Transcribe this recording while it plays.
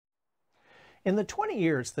In the 20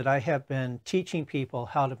 years that I have been teaching people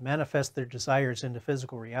how to manifest their desires into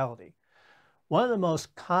physical reality, one of the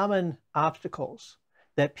most common obstacles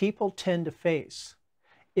that people tend to face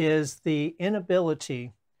is the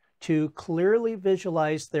inability to clearly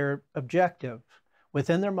visualize their objective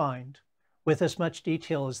within their mind with as much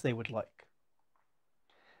detail as they would like.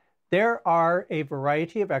 There are a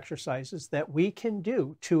variety of exercises that we can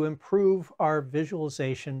do to improve our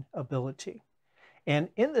visualization ability. And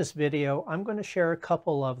in this video, I'm going to share a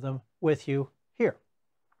couple of them with you here.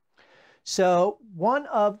 So one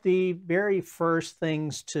of the very first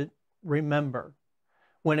things to remember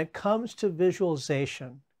when it comes to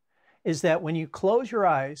visualization is that when you close your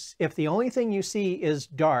eyes, if the only thing you see is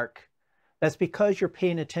dark, that's because you're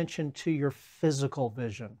paying attention to your physical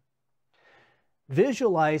vision.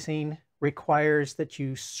 Visualizing requires that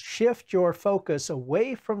you shift your focus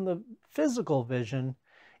away from the physical vision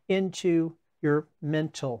into your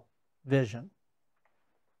mental vision.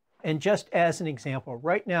 And just as an example,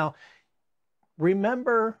 right now,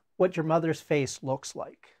 remember what your mother's face looks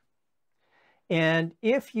like. And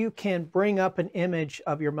if you can bring up an image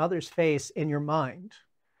of your mother's face in your mind,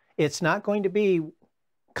 it's not going to be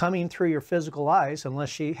coming through your physical eyes unless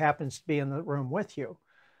she happens to be in the room with you.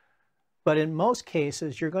 But in most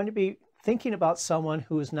cases, you're going to be thinking about someone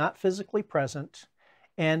who is not physically present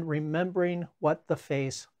and remembering what the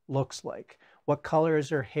face looks like. What color is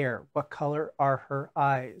her hair? What color are her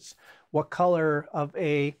eyes? What color of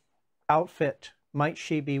a outfit might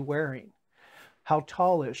she be wearing? How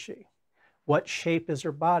tall is she? What shape is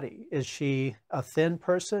her body? Is she a thin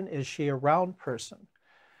person? Is she a round person?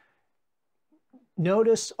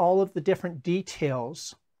 Notice all of the different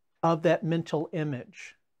details of that mental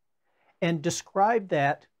image and describe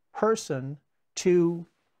that person to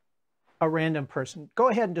a random person. Go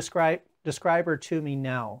ahead and describe her to me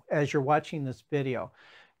now as you're watching this video.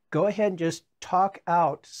 Go ahead and just talk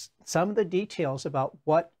out some of the details about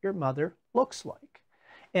what your mother looks like.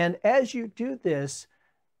 And as you do this,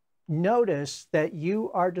 notice that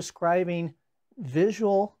you are describing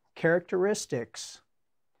visual characteristics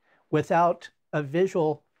without a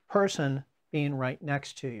visual person being right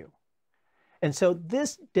next to you. And so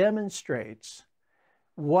this demonstrates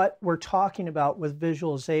what we're talking about with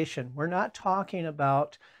visualization. We're not talking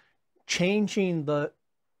about changing the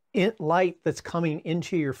light that's coming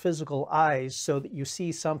into your physical eyes so that you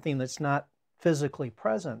see something that's not physically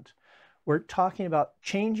present. We're talking about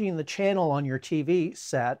changing the channel on your TV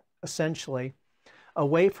set, essentially,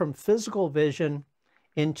 away from physical vision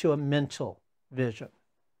into a mental vision.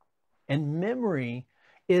 And memory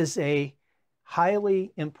is a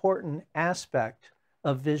highly important aspect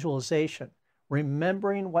of visualization.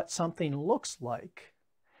 Remembering what something looks like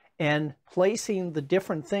and placing the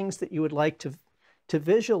different things that you would like to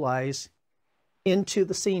visualize into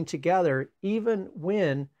the scene together, even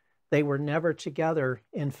when they were never together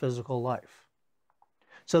in physical life.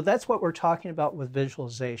 So that's what we're talking about with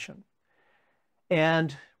visualization.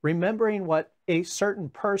 And remembering what a certain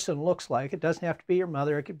person looks like. It doesn't have to be your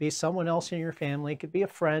mother. It could be someone else in your family. It could be a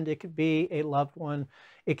friend. It could be a loved one.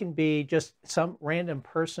 It can be just some random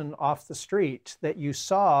person off the street that you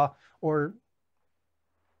saw, or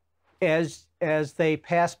as they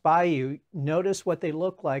pass by you, notice what they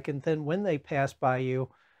look like. And then when they pass by you,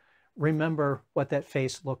 remember what that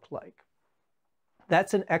face looked like.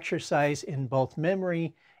 That's an exercise in both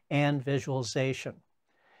memory and visualization.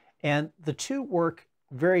 And the two work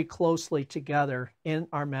very closely together in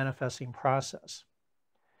our manifesting process.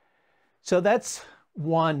 So that's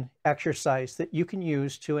one exercise that you can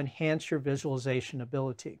use to enhance your visualization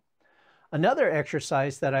ability. Another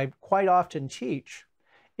exercise that I quite often teach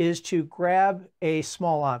is to grab a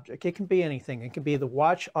small object. It can be anything. It can be the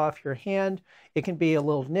watch off your hand. It can be a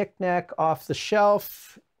little knick-knack off the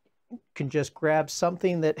shelf. You can just grab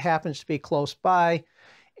something that happens to be close by.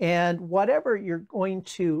 And whatever you're going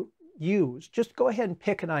to use, just go ahead and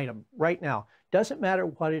pick an item right now. Doesn't matter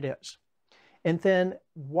what it is. And then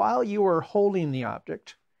while you are holding the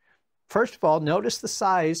object, first of all, notice the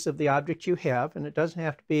size of the object you have. And it doesn't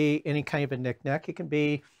have to be any kind of a knick-knack. It can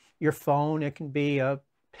be your phone. It can be a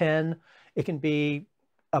pen. It can be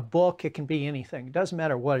a book. It can be anything. It doesn't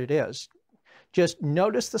matter what it is. Just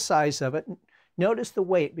notice the size of it. Notice the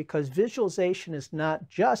weight, because visualization is not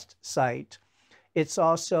just sight. It's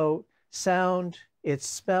also sound, it's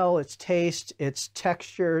smell, it's taste, it's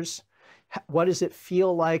textures. What does it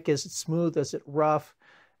feel like? Is it smooth? Is it rough?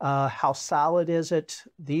 How solid is it?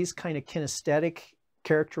 These kind of kinesthetic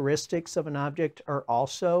characteristics of an object are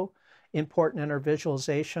also important in our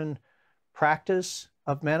visualization practice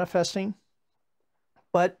of manifesting.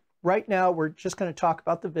 But right now, we're just going to talk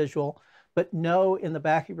about the visual, but know in the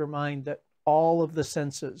back of your mind that all of the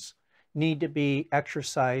senses need to be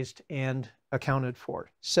exercised and accounted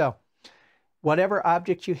for. So whatever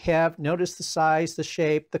object you have, notice the size, the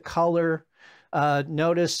shape, the color,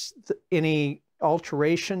 notice any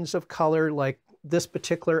alterations of color, like this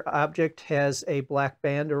particular object has a black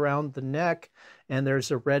band around the neck, and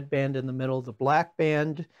there's a red band in the middle of the black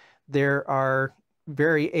band. There are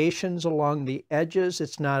variations along the edges.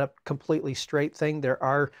 It's not a completely straight thing. There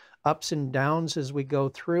are ups and downs as we go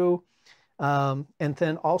through. And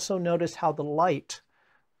then also notice how the light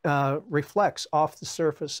reflects off the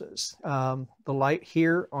surfaces. The light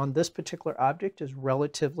here on this particular object is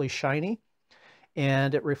relatively shiny,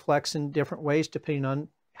 and it reflects in different ways depending on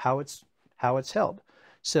how it's held.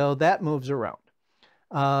 So that moves around.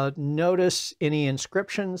 Notice any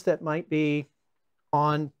inscriptions that might be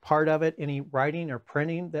on part of it, any writing or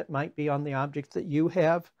printing that might be on the object that you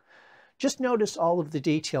have. Just notice all of the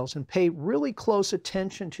details and pay really close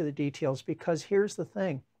attention to the details, because here's the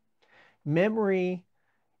thing. Memory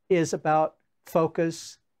is about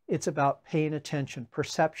focus. It's about paying attention,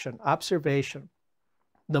 perception, observation.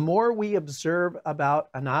 The more we observe about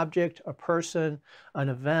an object, a person, an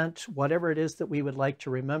event, whatever it is that we would like to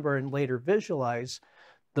remember and later visualize,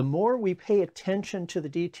 the more we pay attention to the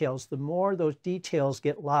details, the more those details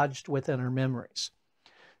get lodged within our memories.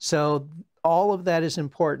 So all of that is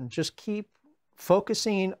important. Just keep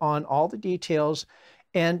focusing on all the details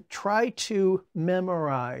and try to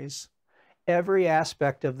memorize every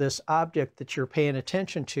aspect of this object that you're paying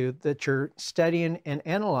attention to, that you're studying and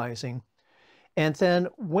analyzing. And then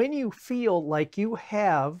when you feel like you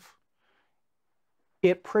have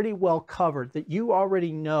it pretty well covered, that you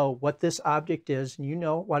already know what this object is, and you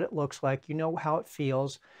know what it looks like, you know how it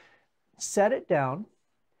feels, set it down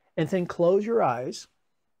and then close your eyes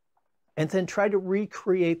and then try to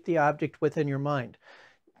recreate the object within your mind.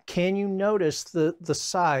 Can you notice the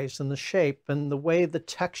size and the shape and the way the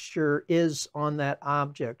texture is on that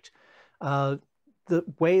object? The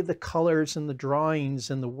way the colors and the drawings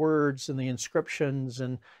and the words and the inscriptions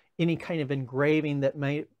and any kind of engraving that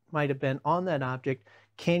might have been on that object,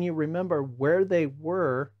 can you remember where they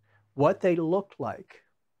were, what they looked like,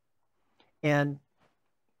 and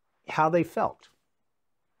how they felt?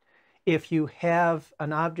 If you have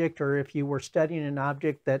an object, or if you were studying an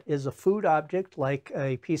object that is a food object, like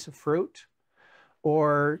a piece of fruit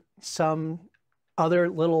or some other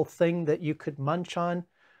little thing that you could munch on,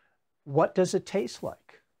 what does it taste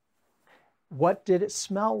like? What did it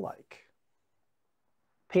smell like?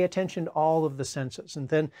 Pay attention to all of the senses. And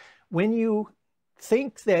then when you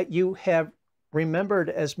think that you have remembered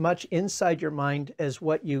as much inside your mind as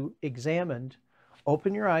what you examined,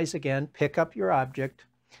 open your eyes again, pick up your object,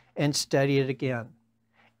 and study it again.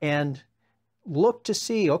 And look to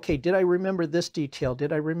see, okay, did I remember this detail?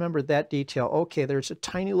 Did I remember that detail? Okay, there's a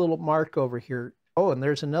tiny little mark over here. Oh, and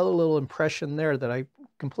there's another little impression there that I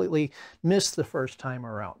completely missed the first time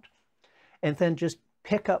around. And then just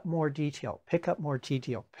pick up more detail, pick up more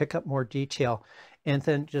detail, pick up more detail, and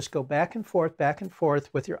then just go back and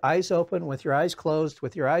forth with your eyes open, with your eyes closed,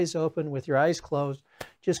 with your eyes open, with your eyes closed.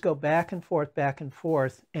 Just go back and forth,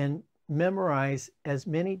 and memorize as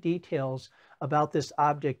many details about this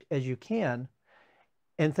object as you can.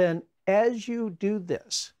 And then as you do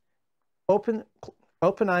this, open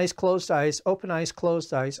eyes, closed eyes, open eyes,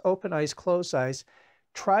 closed eyes, open eyes, closed eyes.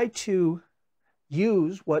 Try to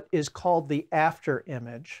use what is called the after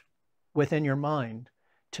image within your mind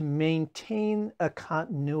to maintain a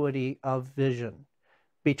continuity of vision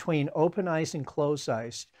between open eyes and closed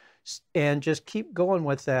eyes, and just keep going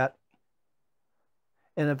with that.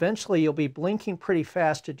 And eventually you'll be blinking pretty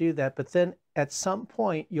fast to do that, but then at some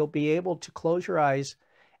point you'll be able to close your eyes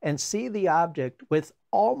and see the object with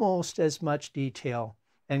almost as much detail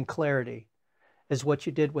and clarity as what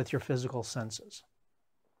you did with your physical senses.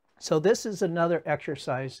 So this is another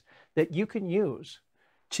exercise that you can use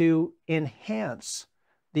to enhance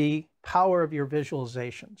the power of your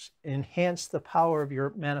visualizations, enhance the power of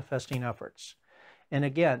your manifesting efforts. And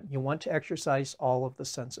again, you want to exercise all of the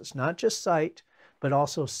senses, not just sight, but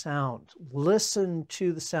also sound. Listen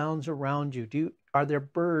to the sounds around you. Are there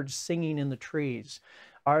birds singing in the trees?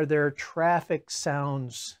 Are there traffic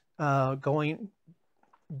sounds going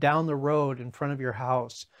down the road in front of your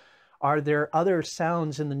house? Are there other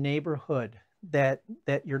sounds in the neighborhood that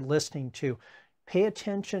you're listening to? Pay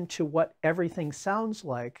attention to what everything sounds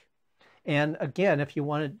like. And again, if you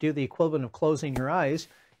want to do the equivalent of closing your eyes,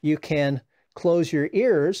 you can close your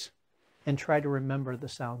ears and try to remember the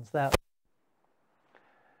sounds that way.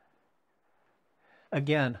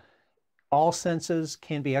 Again, all senses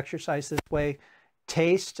can be exercised this way.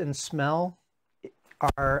 Taste and smell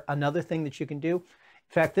are another thing that you can do.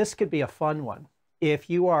 fact, this could be a fun one. If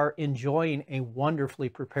you are enjoying a wonderfully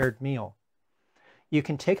prepared meal, you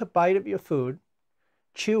can take a bite of your food,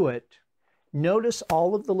 chew it, notice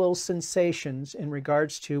all of the little sensations in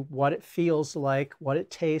regards to what it feels like, what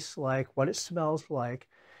it tastes like, what it smells like,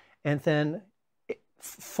 and then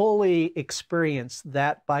fully experience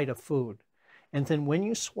that bite of food. And then when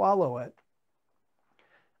you swallow it,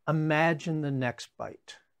 imagine the next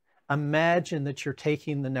bite. Imagine that you're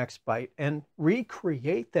taking the next bite and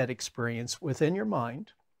recreate that experience within your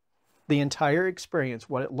mind, the entire experience,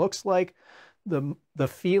 what it looks like, the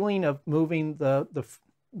feeling of moving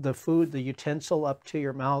the food, the utensil up to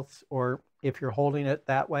your mouth, or if you're holding it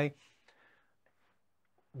that way,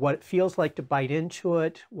 what it feels like to bite into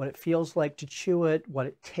it, what it feels like to chew it, what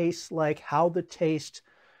it tastes like, how the taste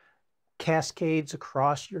cascades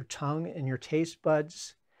across your tongue and your taste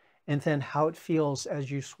buds, and then how it feels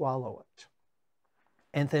as you swallow it.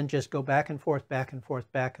 And then just go back and forth, back and forth,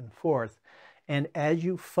 back and forth. And as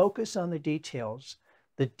you focus on the details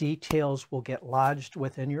will get lodged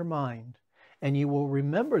within your mind, and you will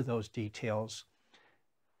remember those details.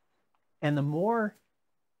 And the more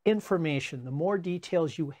information, the more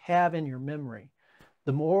details you have in your memory,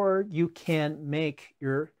 the more you can make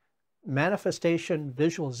your manifestation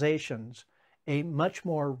visualizations a much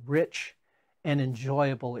more rich and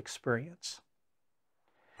enjoyable experience.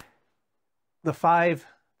 The 5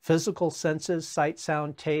 physical senses, sight,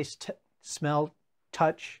 sound, taste, smell,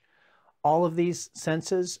 touch, all of these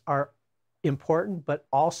senses are important, but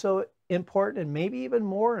also important, and maybe even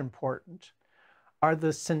more important, are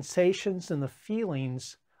the sensations and the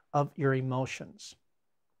feelings of your emotions.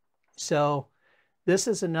 So this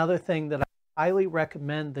is another thing that I highly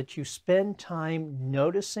recommend that you spend time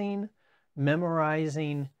noticing,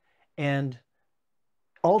 memorizing, and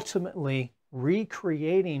ultimately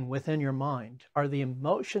recreating within your mind are the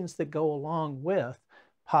emotions that go along with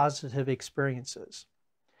positive experiences.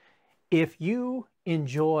 If you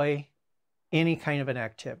enjoy any kind of an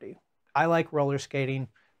activity, I like roller skating.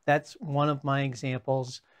 That's one of my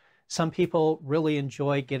examples. Some people really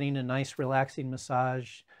enjoy getting a nice relaxing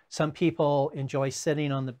massage. Some people enjoy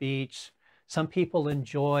sitting on the beach. Some people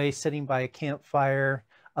enjoy sitting by a campfire.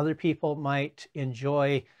 Other people might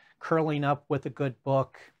enjoy curling up with a good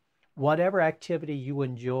book. Whatever activity you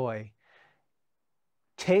enjoy,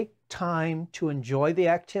 take time to enjoy the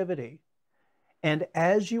activity. And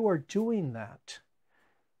as you are doing that,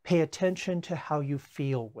 pay attention to how you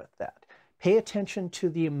feel with that. Pay attention to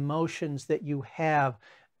the emotions that you have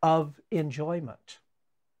of enjoyment.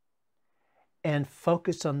 And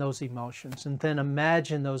focus on those emotions. And then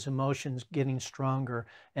imagine those emotions getting stronger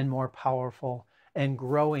and more powerful and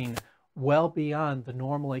growing well beyond the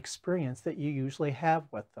normal experience that you usually have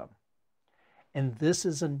with them. And this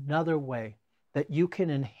is another way that you can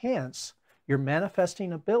enhance your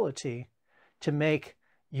manifesting ability to make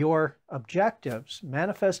your objectives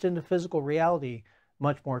manifest into physical reality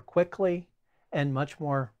much more quickly and much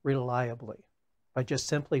more reliably by just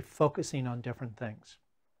simply focusing on different things.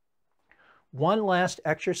 One last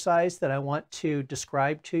exercise that I want to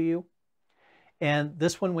describe to you, and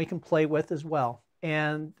this one we can play with as well.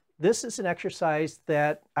 And this is an exercise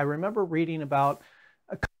that I remember reading about.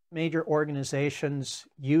 A couple major organizations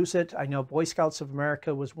use it. I know Boy Scouts of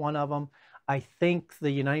America was one of them. I think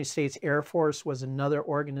the United States Air Force was another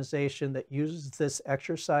organization that uses this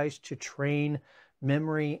exercise to train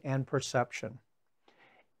memory and perception.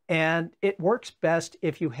 And it works best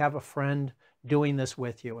if you have a friend doing this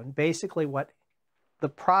with you. And basically what the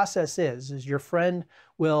process is your friend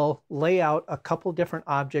will lay out a couple different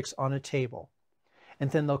objects on a table,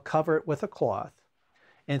 and then they'll cover it with a cloth.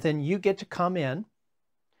 And then you get to come in,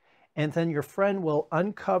 and then your friend will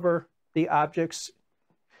uncover the objects,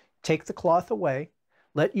 take the cloth away,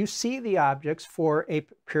 let you see the objects for a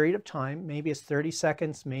period of time. Maybe it's 30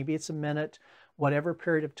 seconds, maybe it's a minute, whatever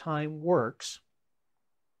period of time works.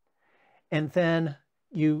 And then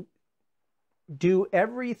you do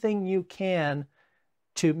everything you can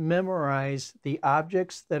to memorize the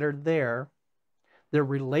objects that are there, their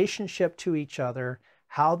relationship to each other,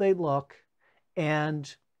 how they look,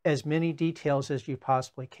 and as many details as you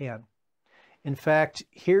possibly can. In fact,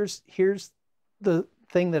 here's the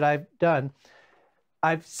thing that I've done.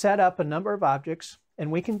 I've set up a number of objects,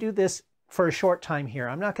 and we can do this for a short time here.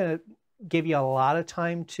 I'm not going to give you a lot of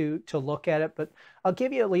time to look at it, but I'll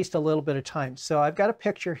give you at least a little bit of time. So I've got a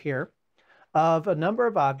picture here of a number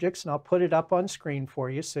of objects, and I'll put it up on screen for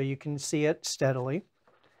you so you can see it steadily.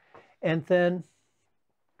 And then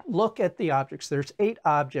look at the objects. There's 8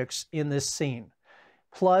 objects in this scene.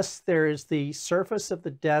 Plus there's the surface of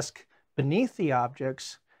the desk beneath the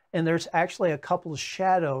objects, and there's actually a couple of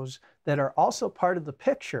shadows that are also part of the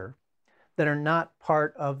picture that are not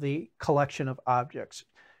part of the collection of objects.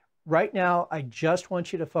 Right now, I just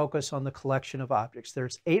want you to focus on the collection of objects.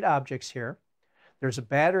 There's 8 objects here. There's a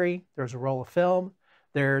battery, there's a roll of film,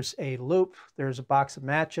 there's a loop, there's a box of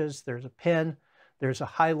matches, there's a pen, there's a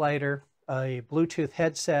highlighter, a Bluetooth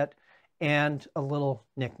headset, and a little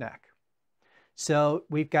knickknack. So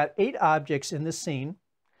we've got 8 objects in this scene,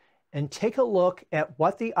 and take a look at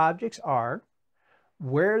what the objects are,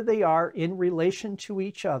 where they are in relation to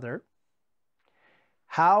each other,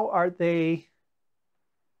 how are they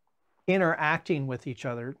interacting with each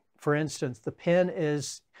other. For instance, the pen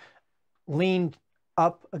is leaned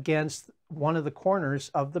up against one of the corners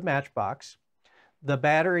of the matchbox. The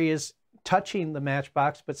battery is touching the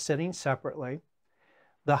matchbox but sitting separately.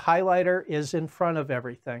 The highlighter is in front of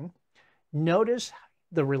everything. Notice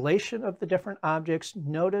the relation of the different objects.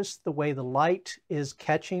 Notice the way the light is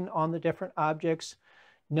catching on the different objects.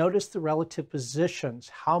 Notice the relative positions.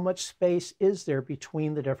 How much space is there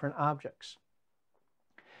between the different objects?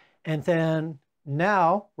 And then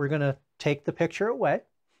now we're going to take the picture away.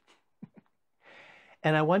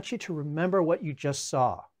 And I want you to remember what you just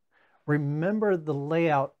saw. Remember the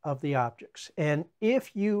layout of the objects. And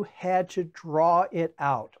if you had to draw it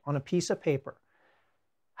out on a piece of paper,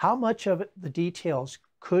 how much of the details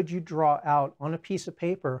could you draw out on a piece of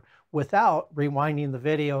paper without rewinding the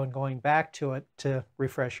video and going back to it to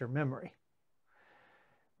refresh your memory?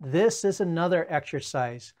 This is another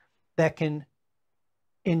exercise that can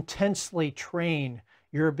intensely train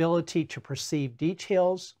your ability to perceive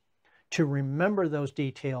details, to remember those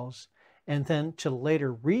details, and then to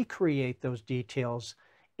later recreate those details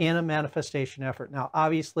in a manifestation effort. Now,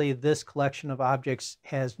 obviously, this collection of objects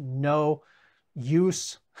has no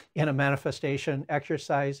use in a manifestation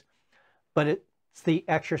exercise, but it's the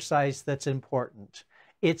exercise that's important.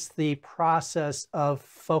 It's the process of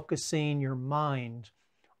focusing your mind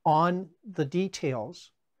on the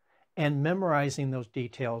details and memorizing those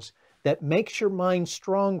details that makes your mind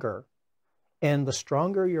stronger. And the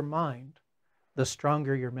stronger your mind, the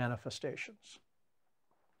stronger your manifestations.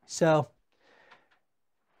 So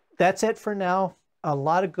that's it for now. A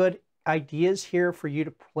lot of good ideas here for you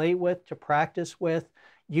to play with, to practice with.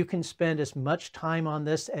 You can spend as much time on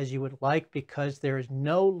this as you would like because there is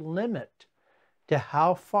no limit to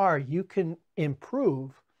how far you can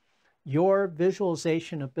improve your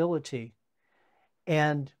visualization ability,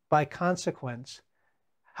 and by consequence,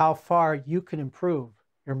 how far you can improve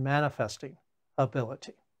your manifesting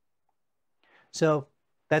ability. So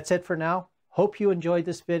that's it for now. Hope you enjoyed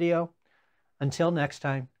this video. Until next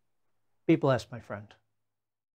time, be blessed, my friend.